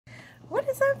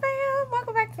is up, fam?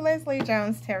 Welcome back to Leslie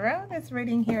Jones Tarot. This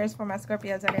reading here is for my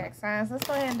Scorpio zodiac signs. Let's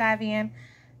go ahead and dive in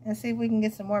and see if we can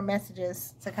get some more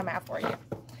messages to come out for you.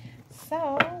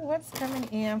 So, what's coming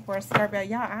in for Scorpio?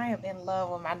 Y'all, I am in love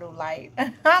with my new light.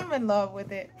 I'm in love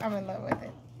with it. I'm in love with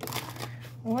it.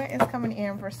 What is coming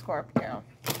in for Scorpio?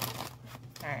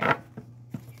 Alright.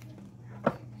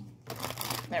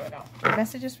 There we go.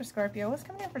 Messages for Scorpio. What's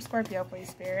coming in for Scorpio, please,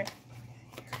 Spirit?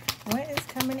 What is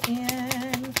coming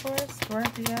in for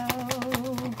Scorpio?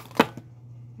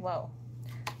 Whoa.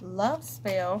 Love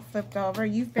spell flipped over.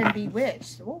 You've been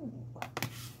bewitched. Ooh.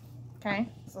 Okay.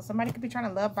 So somebody could be trying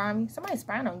to love bomb you. Somebody's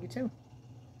spying on you, too.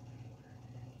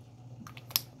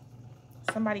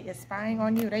 Somebody is spying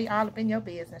on you. They all up in your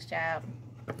business, child.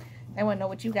 They want to know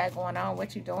what you got going on,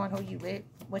 what you doing, who you with,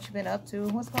 what you been up to.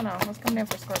 What's going on? What's coming in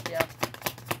for Scorpio?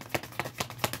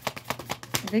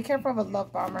 Be careful of a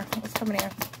love bomber. What's coming in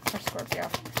for Scorpio?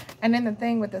 And then the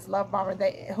thing with this love bomber,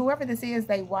 whoever this is,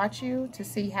 they watch you to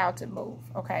see how to move.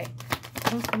 Okay.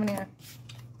 Who's coming in?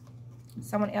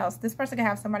 Someone else. This person could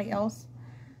have somebody else.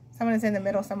 Someone is in the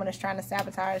middle. Someone is trying to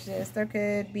sabotage this. There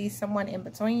could be someone in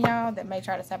between y'all that may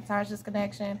try to sabotage this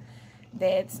connection.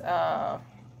 That's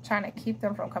trying to keep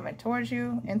them from coming towards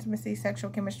you. Intimacy,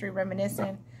 sexual chemistry,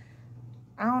 reminiscing.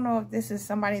 I don't know if this is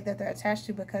somebody that they're attached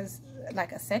to because,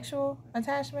 like, a sexual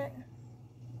attachment.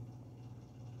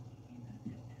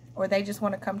 Or they just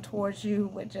want to come towards you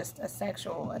with just a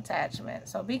sexual attachment.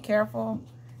 So be careful,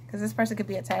 because this person could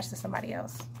be attached to somebody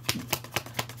else.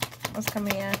 What's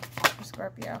coming in for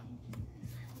Scorpio?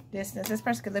 Distance. This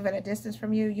person could live at a distance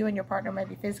from you. You and your partner may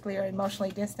be physically or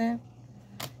emotionally distant.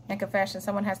 In confession,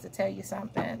 someone has to tell you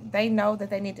something. They know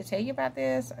that they need to tell you about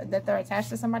this, that they're attached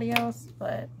to somebody else,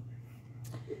 but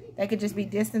they could just be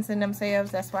distancing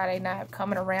themselves. That's why they're not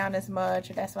coming around as much.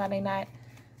 Or that's why they're not,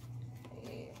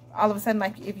 all of a sudden,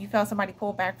 like, if you felt somebody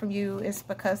pull back from you, it's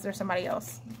because there's somebody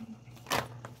else.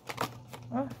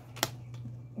 Oh.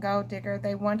 Gold digger.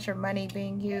 They want your money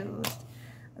being used.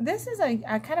 This is a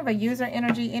kind of a user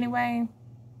energy anyway.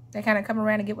 They kind of come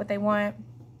around and get what they want.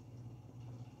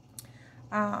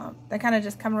 They kind of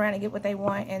just come around and get what they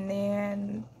want and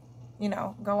then, you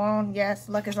know, go on. Yes,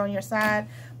 luck is on your side.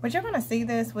 But you're going to see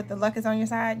this with the luck is on your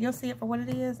side. You'll see it for what it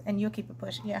is and you'll keep it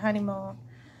pushing. Yeah, honeymoon.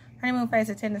 Honeymoon phase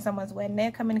attending someone's wedding.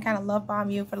 They'll come in and kind of love bomb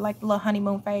you for like the little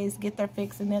honeymoon phase, get their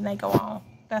fix, and then they go on.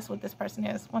 That's what this person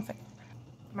is. One second.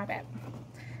 My bad.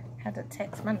 Had to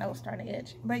text. My nose starting to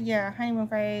itch. But yeah, honeymoon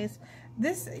phase.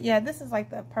 This is like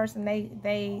the person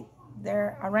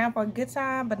they're around for a good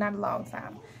time, but not a long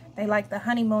time. They like the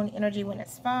honeymoon energy when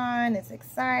it's fun, it's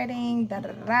exciting, da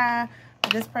da da da.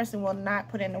 But this person will not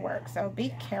put in the work. So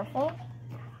be careful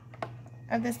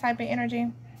of this type of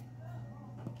energy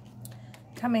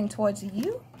coming towards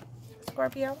you,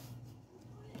 Scorpio.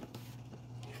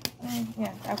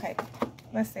 Yeah, okay.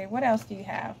 Let's see. What else do you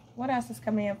have? What else is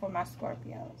coming in for my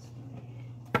Scorpios?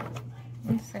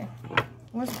 Let's see.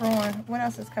 What's brewing? What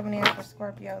else is coming in for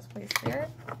Scorpios, please, Spirit?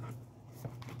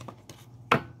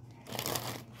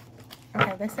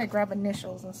 Okay, they said grab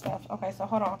initials and stuff. Okay, so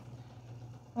hold on.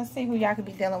 Let's see who y'all could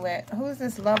be dealing with. Who's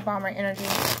this love bomber energy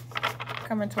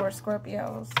coming towards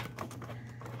Scorpios?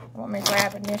 I want me to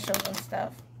grab initials and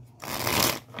stuff.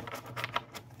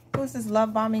 Who's this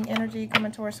love bombing energy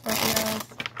coming towards Scorpios?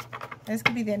 This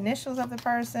could be the initials of the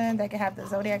person. They could have the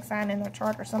zodiac sign in their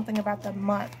chart or something about the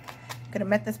month. Could have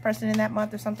met this person in that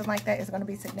month or something like that. Is going to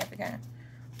be significant.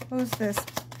 Who's this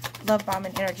love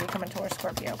bombing energy coming towards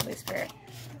Scorpio, please, Spirit?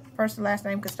 First and last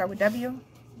name could start with W.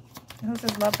 Who's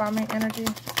this love bombing energy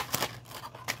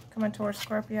coming towards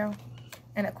Scorpio?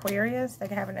 And Aquarius. They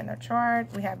could have it in their chart.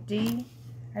 We have D.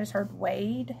 I just heard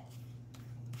Wade.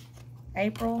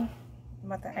 April. The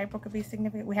month of April could be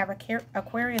significant. We have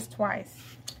Aquarius twice.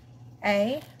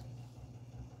 A.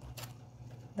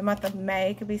 The month of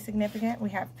May could be significant.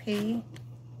 We have P.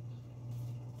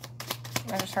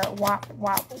 I just heard wop,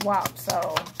 wop, wop.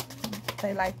 So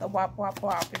they like the wop, wop,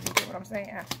 wop, if you get what I'm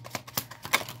saying.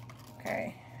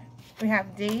 Okay. We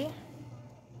have D.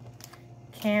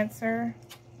 Cancer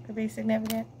could be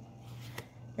significant.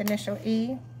 The initial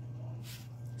E.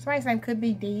 Somebody's name could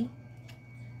be D.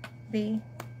 B.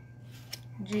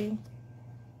 G.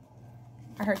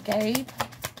 I heard Gabe.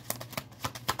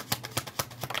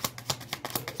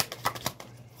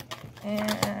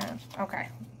 And, okay,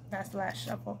 that's the last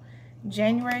shuffle.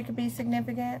 January could be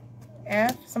significant.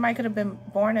 F. Somebody could have been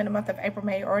born in the month of April,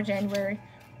 May, or January.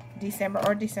 December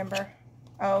or December.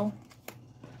 O.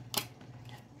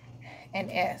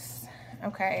 And S.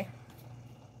 Okay.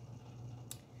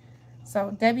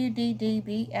 So W, D, D,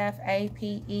 B, F, A,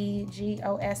 P, E, G,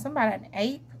 O, S. Somebody an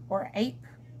ape or ape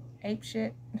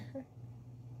shit.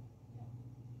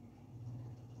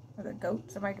 Or the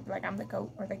goat. Somebody could be like, I'm the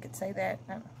goat. Or they could say that.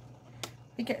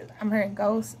 I'm hearing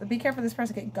ghosts. Be careful, this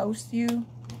person could ghost you.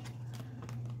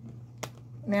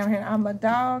 Now I'm hearing, I'm a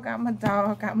dog, I'm a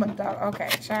dog, I'm a dog. Okay,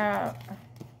 child.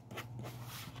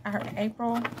 I heard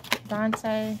April,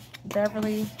 Dante,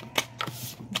 Beverly,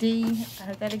 D. I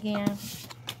heard that again.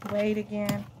 Wade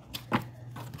again.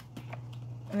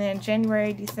 And then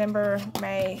January, December,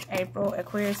 May, April,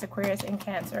 Aquarius, and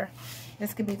Cancer.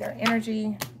 This could be their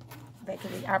energy. They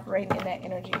could be operating in that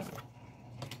energy.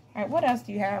 All right, what else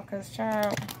do you have? Because,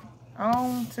 child,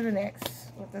 on to the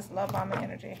next with this love bombing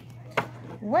energy.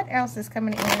 What else is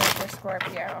coming in for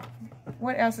Scorpio?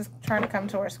 What else is trying to come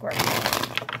towards Scorpio?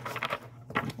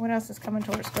 What else is coming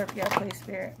towards Scorpio, please,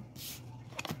 Spirit?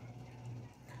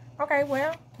 Okay,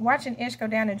 well, watching Ish go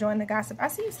down and join the gossip. I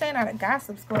see you staying out of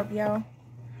gossip, Scorpio.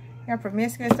 You're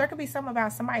promiscuous. There could be something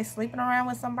about somebody sleeping around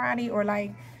with somebody, or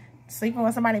like sleeping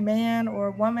with somebody, man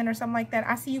or woman or something like that.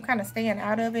 I see you kind of staying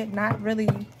out of it, not really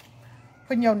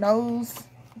putting your nose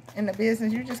in the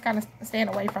business. You're just kind of staying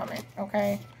away from it,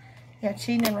 okay? Yeah,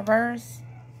 cheating in reverse.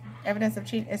 Evidence of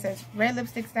cheating. It says red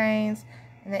lipstick stains,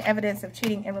 and then evidence of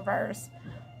cheating in reverse.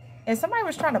 If somebody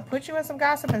was trying to put you in some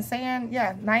gossip and saying,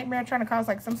 yeah, nightmare, trying to cause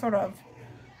like some sort of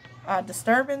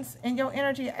disturbance in your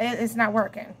energy, it's not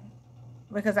working.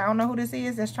 Because I don't know who this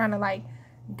is that's trying to like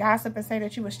gossip and say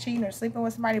that you was cheating or sleeping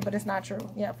with somebody, but it's not true.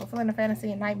 Yeah, fulfilling a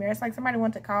fantasy and nightmare. It's like somebody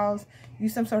wanted to cause you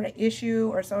some sort of issue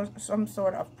or some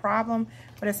sort of problem,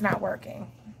 but it's not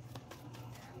working.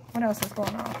 What else is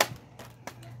going on?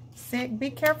 Sick. Be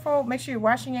careful. Make sure you're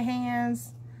washing your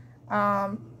hands.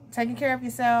 Taking care of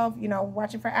yourself, you know,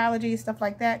 watching for allergies, stuff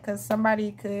like that, because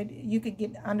you could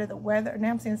get under the weather. Now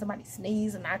I'm seeing somebody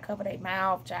sneeze and not cover their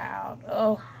mouth, child.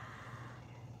 Oh,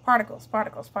 particles.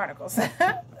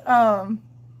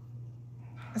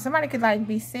 Somebody could like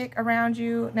be sick around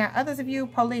you. Now, others of you,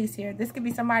 police here. This could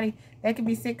be somebody that could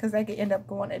be sick because they could end up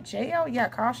going to jail. Yeah,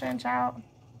 caution, child.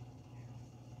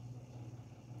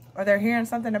 Or they're hearing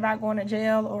something about going to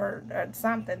jail or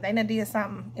something. They did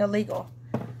something illegal.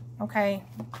 Okay.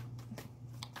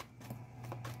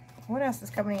 What else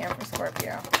is coming in for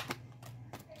Scorpio?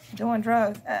 Doing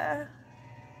drugs.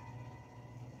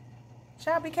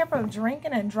 Child, be careful of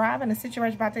drinking and driving. The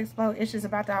situation about to explode. Issues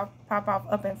about to pop off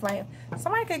up in flames.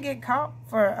 Somebody could get caught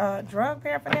for drug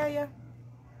paraphernalia.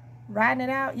 Riding it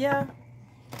out, yeah.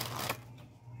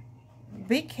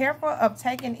 Be careful of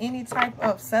taking any type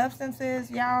of substances,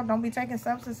 y'all. Don't be taking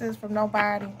substances from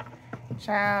nobody.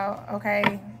 Child,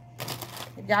 okay.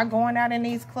 If y'all going out in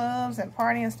these clubs and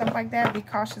partying and stuff like that, be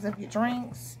cautious of your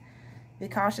drinks. Be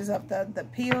cautious of the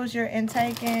pills you're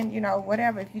intaking. You know,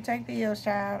 whatever. If you take pills,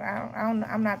 child,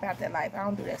 I'm not about that life. I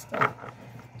don't do that stuff.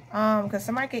 Because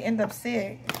somebody could end up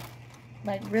sick.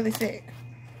 Like, really sick.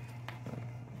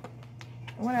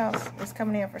 What else is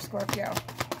coming in for Scorpio?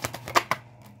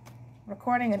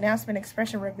 Recording, announcement,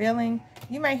 expression, revealing.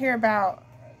 You may hear about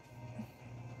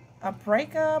a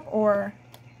breakup or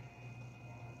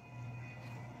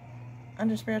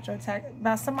under spiritual attack,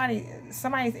 about somebody's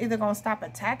either going to stop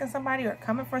attacking somebody or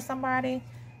coming for somebody.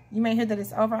 You may hear that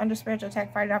it's over. Under spiritual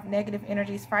attack, fighting off negative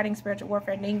energies, fighting spiritual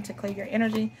warfare, needing to clear your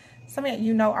energy. Somebody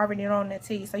you know already know on the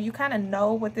T. So you kind of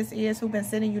know what this is, who's been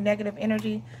sending you negative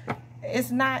energy. It's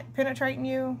not penetrating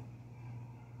you.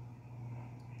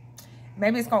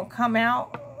 Maybe it's going to come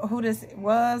out who this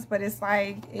was, but it's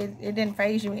like it didn't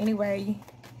phase you anyway.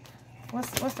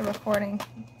 What's the recording?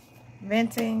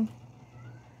 Venting.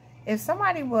 If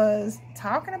somebody was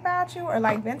talking about you or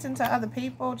like venting to other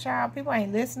people, child, people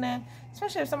ain't listening.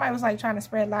 Especially if somebody was like trying to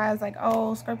spread lies like,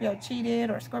 oh, Scorpio cheated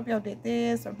or Scorpio did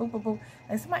this or boop, boop, boop.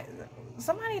 Like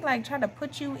somebody like trying to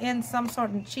put you in some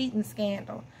sort of cheating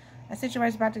scandal. A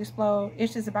situation's about to explode.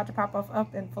 It's just about to pop off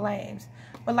up in flames.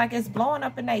 But like it's blowing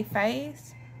up in their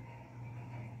face.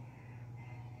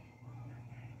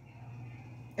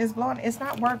 It's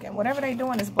not working. Whatever they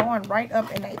doing is blowing right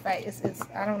up in their face.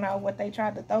 I don't know what they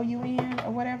tried to throw you in or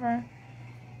whatever,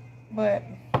 but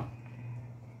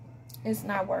it's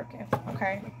not working.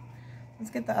 Okay, let's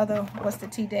get the other, what's the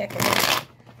T deck?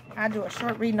 I do a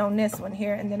short reading on this one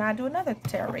here, and then I do another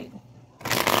tarot reading.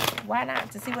 Why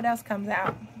not? To see what else comes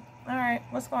out. All right,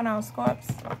 what's going on, Scorps?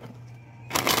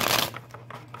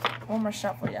 One more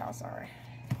shuffle, y'all. Sorry.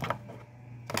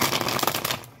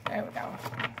 There we go.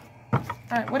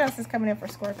 All right, what else is coming in for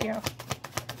Scorpio?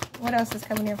 What else is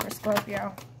coming in for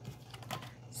Scorpio?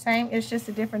 Same, it's just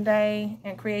a different day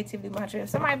and creativity mantra. If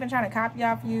somebody been trying to copy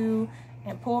off you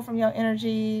and pull from your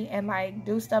energy and like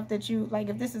do stuff that you, like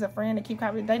if this is a friend that keep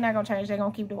copying, they're not going to change. They're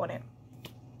going to keep doing it.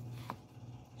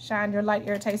 Shine your light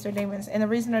irritates their demons. And the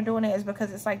reason they're doing it is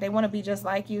because it's like they want to be just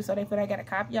like you. So they feel they got a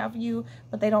copy of you,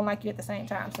 but they don't like you at the same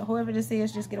time. So whoever this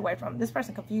is, just get away from them. This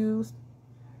person confused.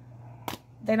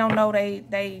 They don't know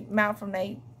they mouth from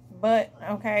they butt,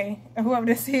 okay? Whoever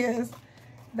this is,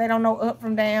 they don't know up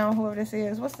from down. Whoever this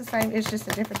is, what's the same? It's just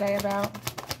a different day about.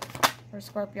 For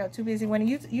Scorpio, too busy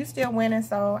winning. You still winning.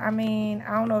 So I mean,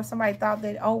 I don't know if somebody thought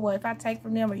that, oh well, if I take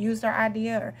from them or use their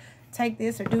idea or take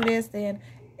this or do this, then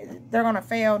they're gonna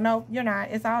fail. No, you're not.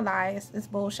 It's all lies. It's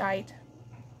bullshit.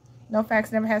 No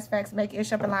facts never has facts. Make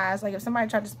ish up and lies. Like if somebody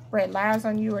tried to spread lies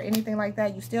on you or anything like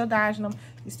that, you still dodging them.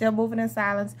 You still moving in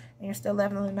silence, and you're still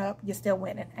leveling up. You're still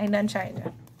winning. Ain't nothing changing.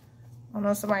 I don't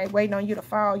know somebody waiting on you to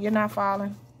fall. You're not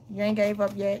falling. You ain't gave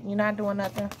up yet. You're not doing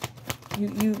nothing.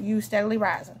 You steadily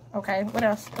rising. Okay, what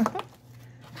else?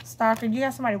 Stalker. You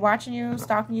got somebody watching you,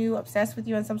 stalking you, obsessed with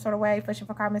you in some sort of way, pushing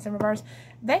for comments in reverse.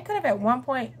 They could have at one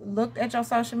point looked at your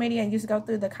social media and used to go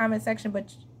through the comment section,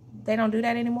 but they don't do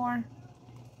that anymore.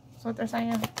 That's what they're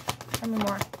saying. Tell me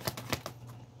more.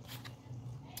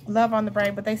 Love on the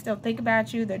brain, but they still think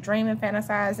about you. They're dreaming,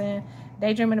 fantasizing,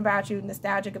 daydreaming about you,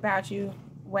 nostalgic about you,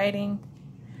 waiting.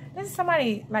 This is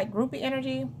somebody like groupie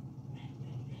energy.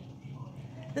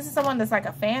 This is someone that's like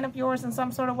a fan of yours in some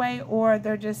sort of way, or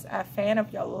they're just a fan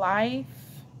of your life.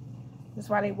 That's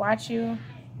why they watch you.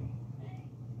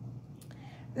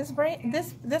 This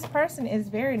person is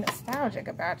very nostalgic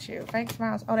about you. Fake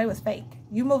smiles. Oh, they was fake.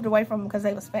 You moved away from them because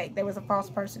they was fake. They was a false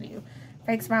person to you.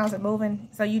 Fake smiles and moving.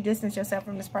 So you distance yourself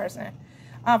from this person.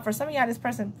 For some of y'all, this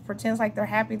person pretends like they're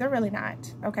happy. They're really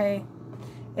not. Okay.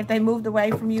 If they moved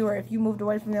away from you or if you moved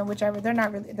away from them, whichever, they're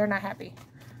not happy.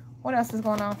 What else is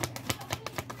going on?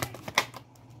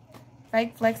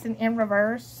 Fake flexing in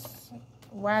reverse.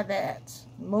 Why that?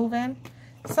 Moving.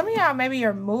 Some of y'all, maybe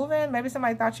you're moving. Maybe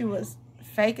somebody thought you was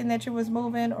faking that you was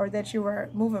moving, or that you were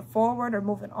moving forward or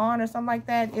moving on or something like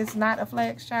that. It's not a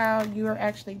flex, child. You are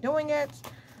actually doing it.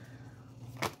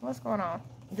 What's going on?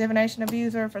 Divination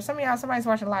abuser. For some of y'all, somebody's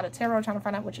watching a lot of tarot, trying to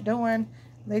find out what you're doing.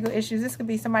 Legal issues. This could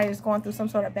be somebody that's going through some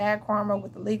sort of bad karma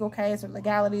with the legal case or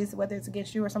legalities, whether it's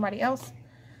against you or somebody else.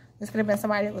 This could have been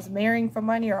somebody that was marrying for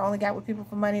money or only got with people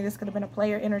for money. This could have been a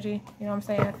player energy. You know what I'm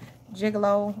saying?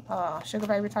 Gigolo, sugar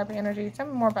baby type of energy. Tell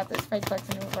me more about this fake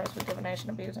flexing in reverse with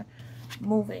divination abuser.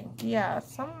 Moving. Yeah,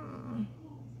 some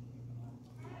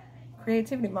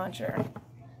creativity muncher.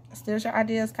 Steals your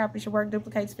ideas, copies your work,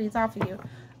 duplicates, feeds off of you.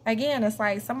 Again, it's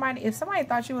like somebody, if somebody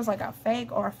thought you was like a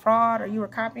fake or a fraud, or you were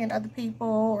copying other people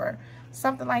or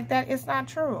something like that, it's not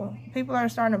true. People are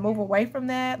starting to move away from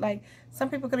that. Like some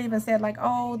people could even say like,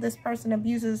 oh, this person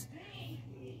abuses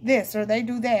this, or they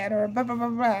do that, or blah, blah, blah,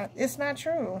 blah. It's not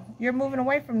true. You're moving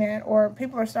away from that, or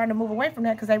people are starting to move away from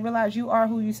that because they realize you are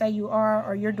who you say you are,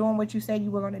 or you're doing what you said you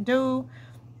were going to do.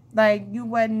 Like you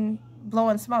wasn't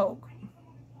blowing smoke.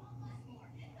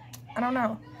 I don't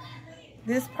know.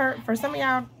 For some of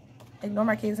y'all, ignore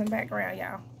my kids in the background,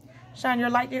 y'all. Shine your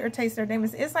light irritates their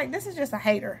demons. It's like, this is just a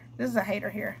hater. This is a hater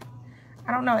here.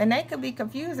 I don't know. And they could be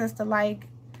confused as to like,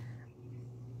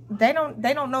 they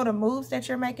don't know the moves that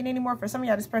you're making anymore. For some of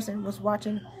y'all, this person was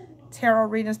watching tarot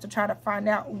readings to try to find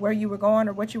out where you were going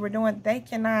or what you were doing. They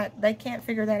can't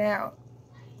figure that out.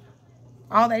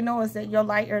 All they know is that your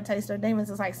light irritates their demons.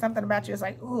 It's like something about you is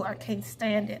like, ooh, I can't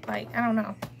stand it. Like, I don't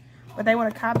know. But they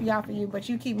want to copy off of you, but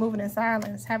you keep moving in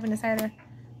silence. Having this hater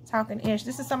talking ish.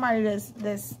 This is somebody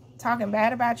that's talking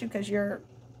bad about you because you're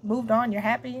moved on. You're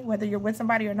happy, whether you're with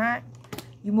somebody or not.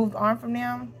 You moved on from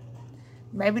them.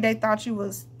 Maybe they thought you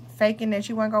was faking that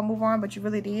you weren't going to move on, but you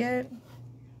really did.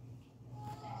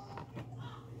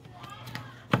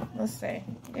 Let's see.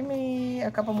 Give me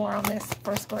a couple more on this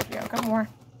for Scorpio. A couple more.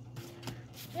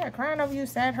 Yeah, crying over you,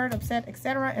 sad, hurt, upset,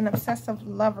 etc. An obsessive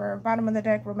lover. Bottom of the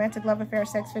deck, romantic love affair,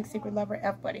 sex fix, secret lover,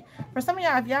 F-buddy. For some of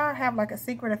y'all, if y'all have like a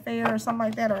secret affair or something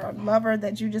like that, or a lover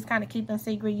that you just kind of keep in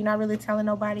secret, you're not really telling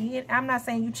nobody. I'm not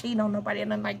saying you cheating on nobody or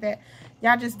nothing like that.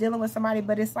 Y'all just dealing with somebody,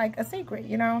 but it's like a secret,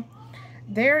 you know?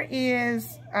 There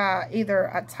is either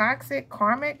a toxic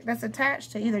karmic that's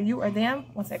attached to either you or them.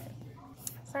 One second.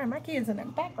 Sorry, my kids in the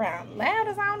background. Loud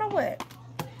as I don't know what.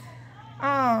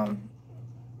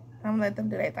 I'm gonna let them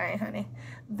do their thing, honey.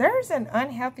 There's an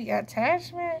unhealthy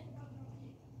attachment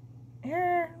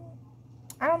here.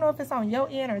 I don't know if it's on your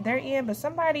end or their end, but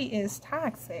somebody is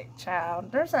toxic,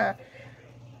 child. There's a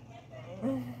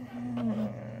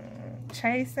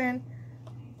chasing.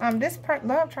 This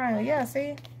love triangle. Yeah,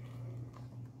 see.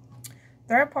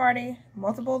 Third party,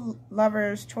 multiple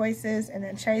lovers, choices, and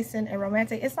then chasing and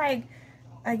romantic. It's like,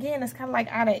 again, it's kind of like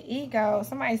out of ego.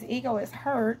 Somebody's ego is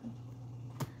hurt.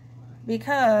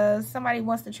 because somebody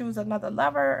wants to choose another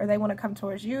lover, or they want to come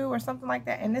towards you or something like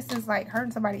that. And this is like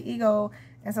hurting somebody's ego.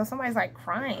 And so somebody's like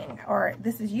crying, or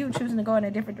this is you choosing to go in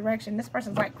a different direction. This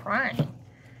person's like crying.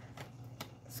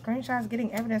 Screenshots,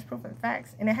 getting evidence, proof, and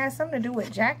facts. And it has something to do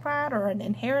with jackpot or an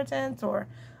inheritance or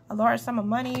a large sum of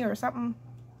money or something.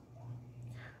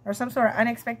 Or some sort of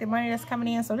unexpected money that's coming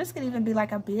in. So this could even be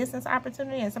like a business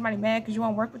opportunity and somebody mad because you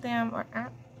won't work with them. Or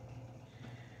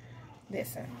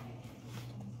listen.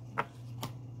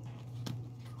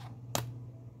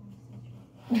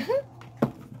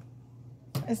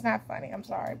 It's not funny, I'm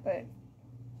sorry, but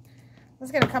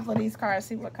let's get a couple of these cards,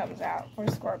 see what comes out for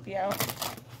Scorpio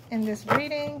in this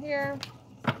reading here.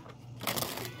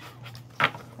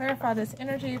 Clarify this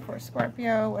energy for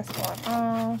Scorpio. What's going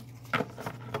on?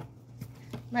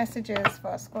 Messages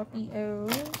for Scorpio.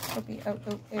 Scorpio.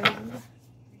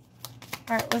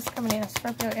 Alright, what's coming in?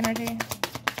 Scorpio energy.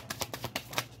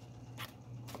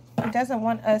 He doesn't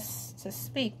want us to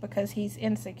speak because he's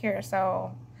insecure.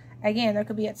 So again, there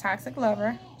could be a toxic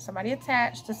lover, somebody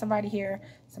attached to somebody here.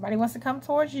 Somebody wants to come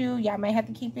towards you. Y'all may have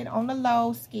to keep it on the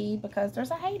low ski because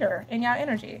there's a hater in y'all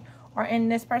energy, or in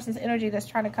this person's energy that's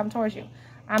trying to come towards you.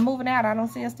 I'm moving out. I don't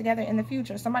see us together in the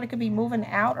future. Somebody could be moving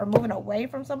out or moving away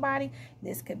from somebody.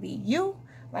 This could be you.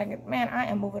 Like, man, I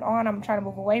am moving on. I'm trying to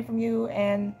move away from you.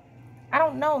 And I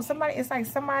don't know. Somebody, it's like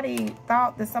somebody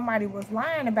thought that somebody was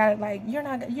lying about it. Like, you're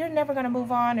never going to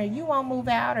move on, or you won't move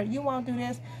out, or you won't do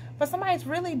this. But somebody's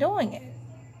really doing it.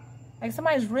 Like,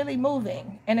 somebody's really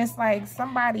moving. And it's like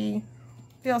somebody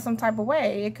feels some type of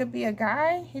way. It could be a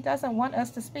guy. He doesn't want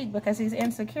us to speak because he's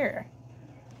insecure.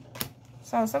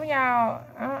 So some of y'all,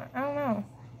 I don't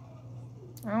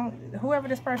know. Whoever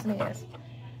this person is.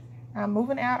 I'm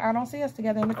moving out. I don't see us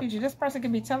together in the future. This person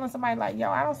could be telling somebody like, yo,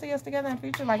 I don't see us together in the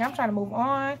future. Like, I'm trying to move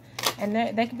on. And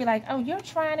they could be like, oh, you're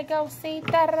trying to go see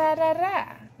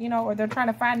da-da-da-da-da. You know, or they're trying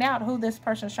to find out who this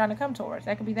person's trying to come towards.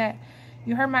 That could be that.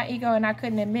 You hurt my ego and I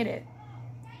couldn't admit it.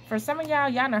 For some of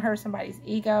y'all done hurt somebody's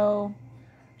ego.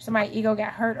 Somebody's ego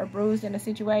got hurt or bruised in a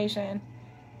situation.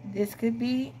 This could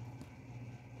be,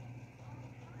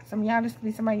 some of y'all, this could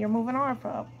be somebody you're moving on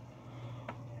from.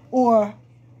 Or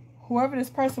whoever this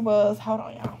person was, hold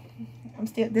on, y'all. I'm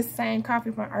still, this same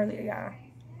coffee from earlier, y'all.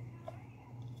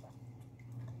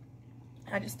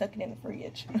 I just stuck it in the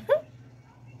fridge.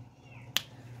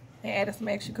 And added some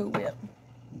extra Cool Whip.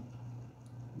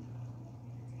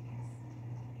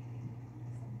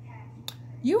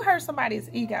 You hurt somebody's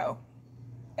ego,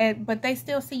 but they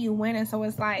still see you winning. So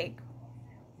it's like,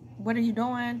 what are you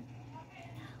doing?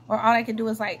 Or all they can do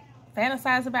is like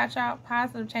fantasize about y'all.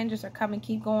 Positive changes are coming.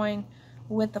 Keep going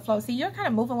with the flow. See, you're kind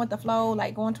of moving with the flow,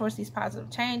 like going towards these positive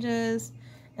changes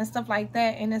and stuff like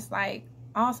that. And it's like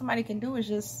all somebody can do is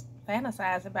just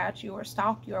fantasize about you or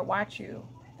stalk you or watch you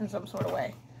in some sort of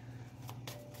way.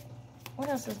 What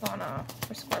else is going on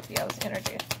for Scorpio's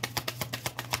energy?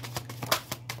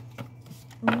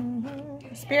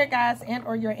 Spirit guides and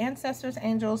or your ancestors,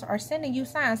 angels are sending you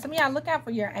signs. Some of y'all look out for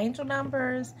your angel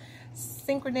numbers,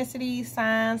 synchronicity,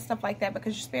 signs, stuff like that,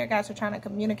 because your spirit guides are trying to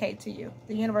communicate to you.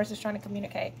 The universe is trying to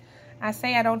communicate. I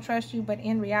say I don't trust you, but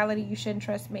in reality, you shouldn't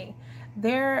trust me.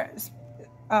 Your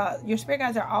spirit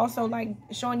guides are also like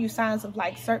showing you signs of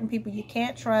like certain people you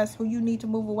can't trust, who you need to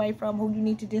move away from, who you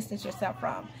need to distance yourself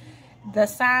from. The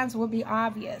signs will be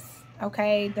obvious,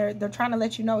 okay? They're trying to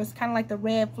let you know. It's kind of like the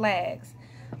red flags.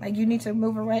 Like you need to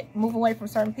move away from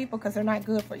certain people because they're not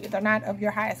good for you. They're not of your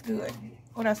highest good.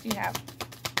 What else do you have?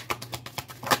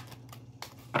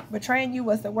 Betraying you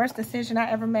was the worst decision I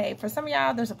ever made. For some of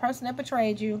y'all, there's a person that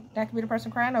betrayed you. That could be the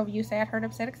person crying over you, sad, hurt,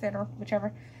 upset, etc.,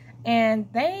 whichever. And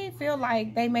they feel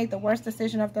like they made the worst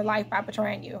decision of their life by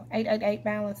betraying you. 888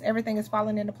 balance. Everything is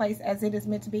falling into place as it is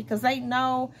meant to be. Because they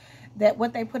know that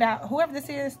what they put out, whoever this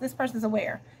is, this person's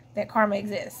aware that karma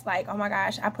exists. Like, oh my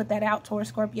gosh, I put that out towards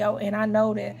Scorpio. And I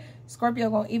know that Scorpio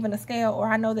going to even the scale. Or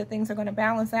I know that things are going to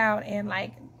balance out. And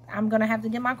like, I'm going to have to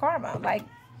get my karma. Like,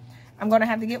 I'm going to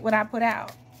have to get what I put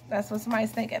out. That's what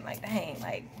somebody's thinking. Like, dang,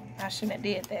 like, I shouldn't have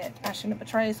did that. I shouldn't have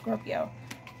betrayed Scorpio.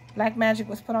 Black magic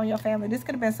was put on your family. This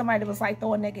could have been somebody that was like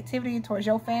throwing negativity towards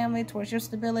your family, towards your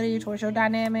stability, towards your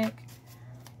dynamic.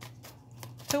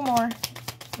 Two more.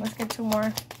 Let's get two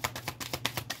more.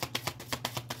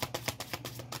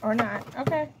 Or not.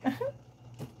 Okay.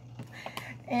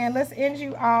 And let's end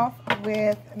you off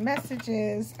with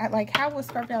messages. Like, how will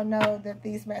Scorpio know that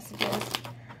these messages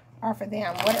are for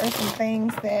them? What are some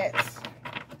things that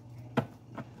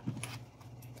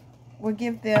will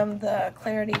give them the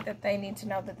clarity that they need to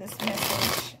know that this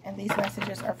message and these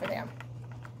messages are for them?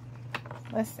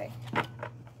 Let's see. All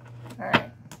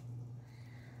right.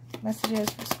 Messages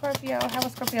for Scorpio. How will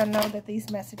Scorpio know that these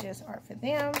messages are for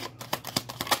them?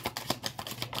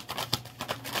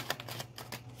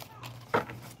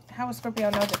 How will Scorpio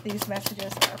know that these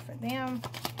messages are for them?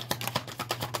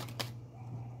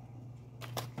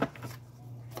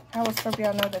 How will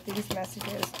Scorpio know that these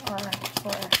messages are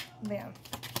for them?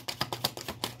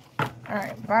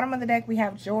 Alright, bottom of the deck we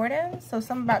have Jordan. So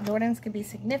something about Jordans could be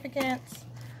significant.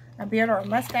 A beard or a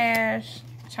mustache.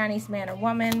 Chinese man or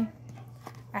woman.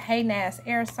 A Haynes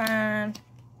air sign.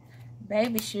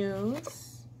 Baby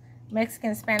shoes.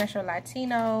 Mexican, Spanish, or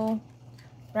Latino.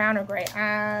 Brown or gray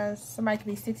eyes. Somebody could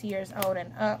be 60 years old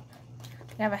and up.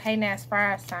 We have a Haynes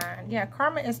fire sign. Yeah,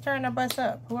 karma is turning a bus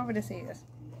up, whoever this is.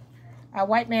 A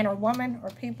white man or woman or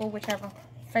people, whichever.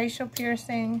 Facial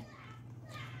piercing.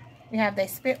 We have they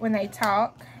spit when they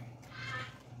talk.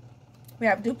 We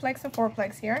have duplex and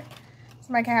fourplex here.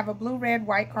 Somebody can have a blue, red,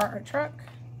 white car or truck.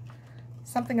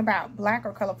 Something about black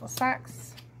or colorful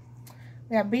socks.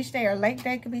 We have beach day or lake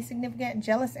day could be significant.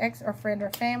 Jealous ex or friend or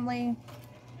family.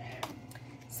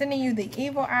 Sending you the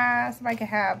evil eye. Somebody could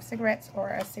have cigarettes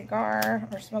or a cigar,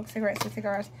 or smoke cigarettes or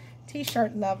cigars.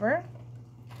 T-shirt lover.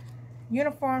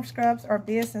 Uniform, scrubs, or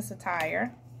business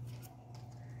attire.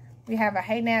 We have a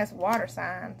Haynes water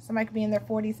sign. Somebody could be in their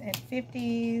 40s and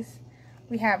 50s.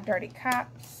 We have dirty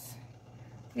cops.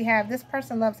 We have this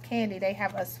person loves candy. They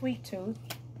have a sweet tooth.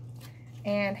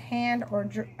 And hand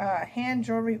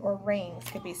jewelry or rings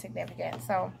could be significant.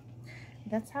 So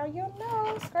that's how you'll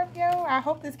know, Scorpio. I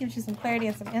hope this gives you some clarity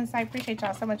and some insight. Appreciate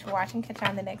y'all so much for watching. Catch you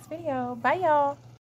on the next video. Bye, y'all.